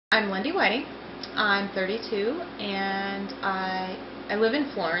I'm Lindy Whiting. I'm 32 and I live in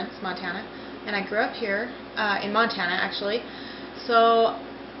Florence, Montana, and I grew up here in Montana actually. So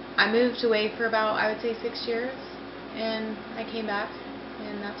I moved away for about, I would say, 6 years, and I came back,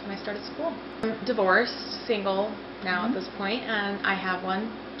 and that's when I started school. I'm divorced, single now at this point, and I have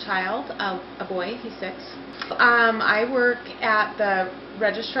one child, a boy. He's 6. I work at the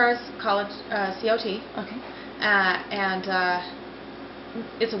Registrar's College COT. Okay. And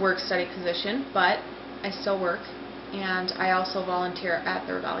it's a work-study position, but I still work, and I also volunteer at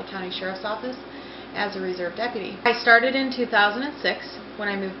the Valley County Sheriff's Office as a reserve deputy. I started in 2006 when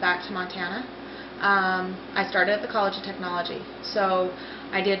I moved back to Montana. I started at the College of Technology, so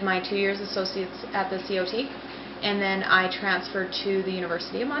I did my 2 years associates at the COT, and then I transferred to the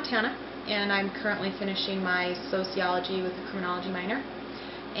University of Montana, and I'm currently finishing my sociology with a criminology minor,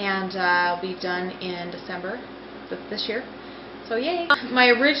 and I'll be done in December this year. So yay! My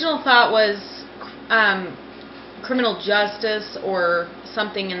original thought was criminal justice or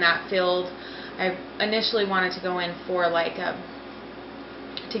something in that field. I initially wanted to go in for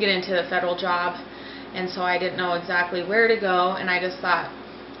to get into a federal job, and so I didn't know exactly where to go, and I just thought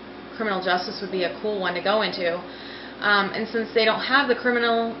criminal justice would be a cool one to go into. And since they don't have the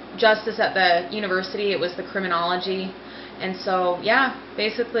criminal justice at the university, it was the criminology. And so, yeah,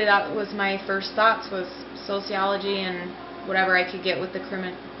 basically that was my first thoughts, was sociology and whatever I could get with the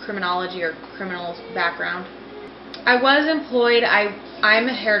criminology or criminal background. I was employed. I'm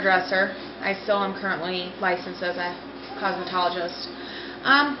a hairdresser. I still am currently licensed as a cosmetologist.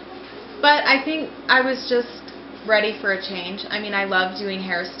 But I think I was just ready for a change. I mean, I love doing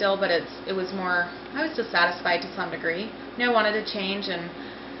hair still, but it was more, I was dissatisfied to some degree. I wanted to change, and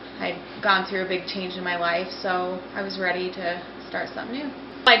I'd gone through a big change in my life, so I was ready to start something new.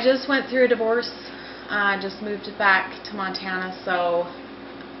 I just went through a divorce. Just moved back to Montana, so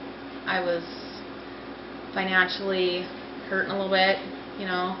I was financially hurting a little bit, you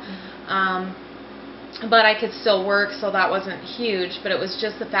know. But I could still work, so that wasn't huge, but it was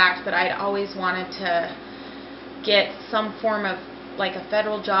just the fact that I'd always wanted to get some form of like a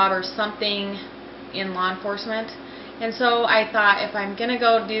federal job or something in law enforcement. And so I thought, if I'm going to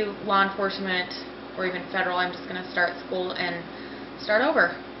go do law enforcement or even federal, I'm just going to start school and start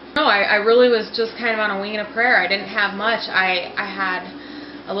over. No, I really was just kind of on a wing and a prayer. I didn't have much. I had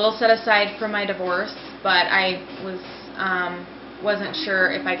a little set aside from my divorce, but I wasn't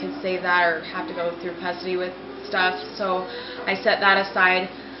sure if I could save that or have to go through custody with stuff. So I set that aside,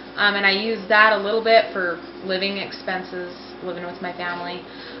 and I used that a little bit for living expenses, living with my family.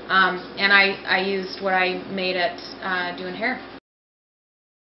 And I used what I made at doing hair.